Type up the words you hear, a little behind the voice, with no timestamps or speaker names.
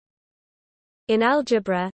In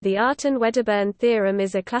algebra, the Artin-Wedderburn theorem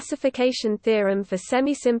is a classification theorem for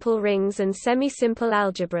semisimple rings and semisimple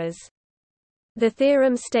algebras. The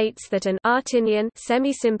theorem states that an Artinian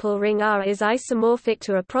semisimple ring R is isomorphic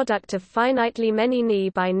to a product of finitely many Ni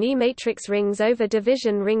by Ni matrix rings over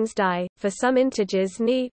division rings Di, for some integers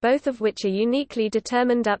Ni, both of which are uniquely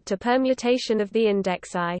determined up to permutation of the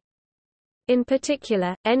index I. In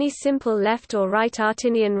particular, any simple left or right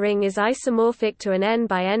Artinian ring is isomorphic to an n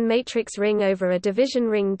by n matrix ring over a division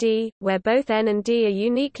ring D, where both n and D are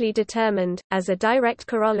uniquely determined. As a direct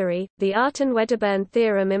corollary, the Artin-Wedderburn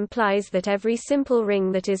theorem implies that every simple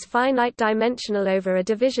ring that is finite dimensional over a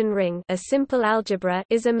division ring, a simple algebra,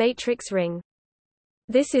 is a matrix ring.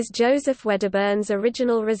 This is Joseph Wedderburn's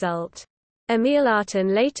original result. Emil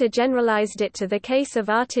Artin later generalized it to the case of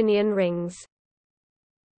Artinian rings.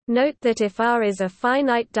 Note that if R is a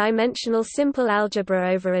finite-dimensional simple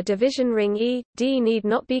algebra over a division ring E, D need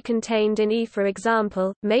not be contained in E. For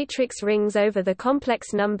example, matrix rings over the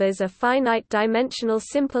complex numbers are finite-dimensional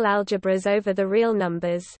simple algebras over the real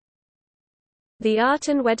numbers. The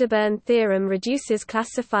Artin-Wedderburn theorem reduces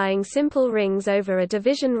classifying simple rings over a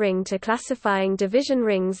division ring to classifying division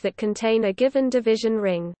rings that contain a given division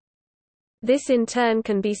ring. This in turn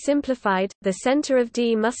can be simplified. The center of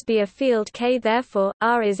D must be a field K, therefore,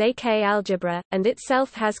 R is a K algebra, and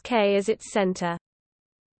itself has K as its center.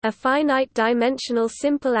 A finite-dimensional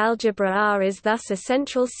simple algebra R is thus a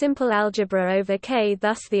central simple algebra over K.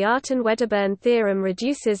 Thus the Artin-Wedderburn theorem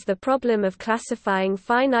reduces the problem of classifying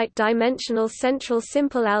finite-dimensional central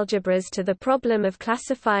simple algebras to the problem of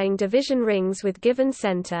classifying division rings with given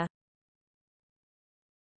center.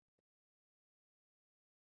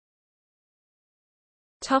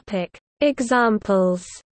 Examples.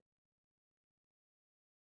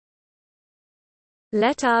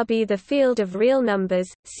 Let R be the field of real numbers,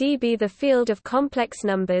 C be the field of complex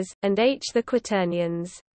numbers, and H the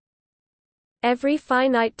quaternions. Every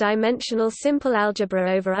finite-dimensional simple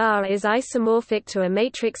algebra over R is isomorphic to a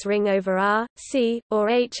matrix ring over R, C, or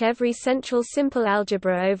H. Every central simple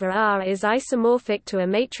algebra over R is isomorphic to a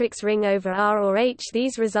matrix ring over R or H.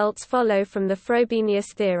 These results follow from the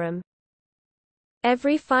Frobenius theorem.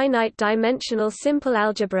 Every finite-dimensional simple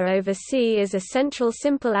algebra over C is a central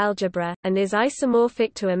simple algebra, and is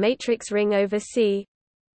isomorphic to a matrix ring over C.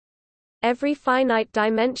 Every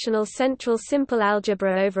finite-dimensional central simple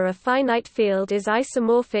algebra over a finite field is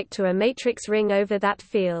isomorphic to a matrix ring over that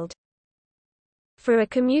field. For a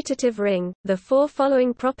commutative ring, the four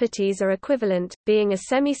following properties are equivalent: being a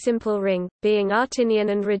semisimple ring, being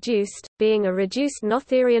Artinian and reduced, being a reduced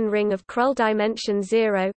Noetherian ring of Krull dimension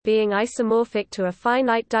 0, being isomorphic to a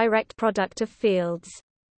finite direct product of fields.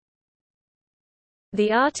 The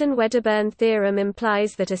Artin-Wedderburn theorem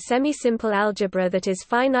implies that a semisimple algebra that is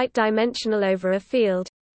finite dimensional over a field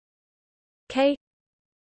K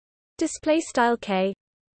K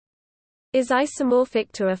is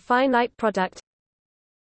isomorphic to a finite product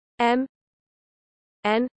M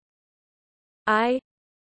N I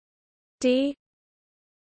D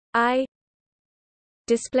I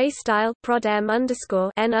display style prod M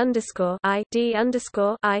underscore N underscore I D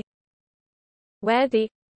underscore I, where the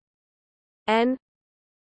N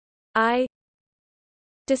I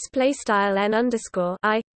display style N underscore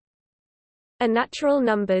I are natural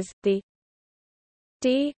numbers, the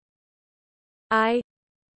D I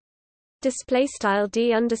display style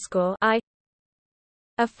D underscore I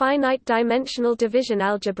are finite-dimensional division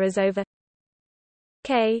algebras over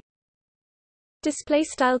K display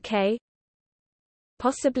style K,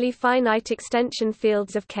 possibly finite extension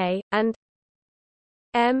fields of K, and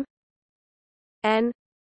M N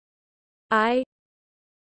I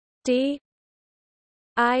D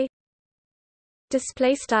I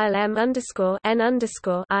display style M underscore N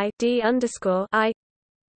underscore I D underscore I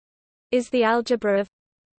is the algebra of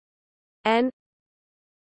N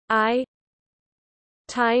I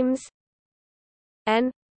times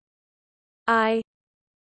N I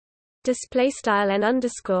display style N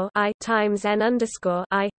underscore I times N underscore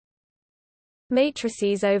I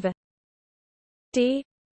matrices over D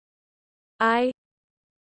I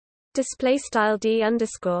display style D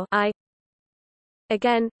underscore I.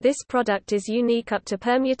 Again, this product is unique up to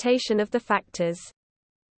permutation of the factors.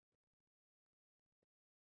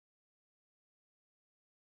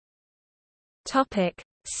 Topic.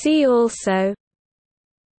 See also: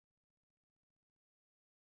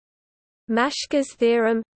 Maschke's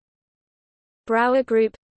theorem, Brouwer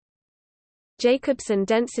group, Jacobson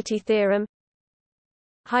density theorem,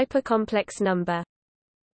 hypercomplex number.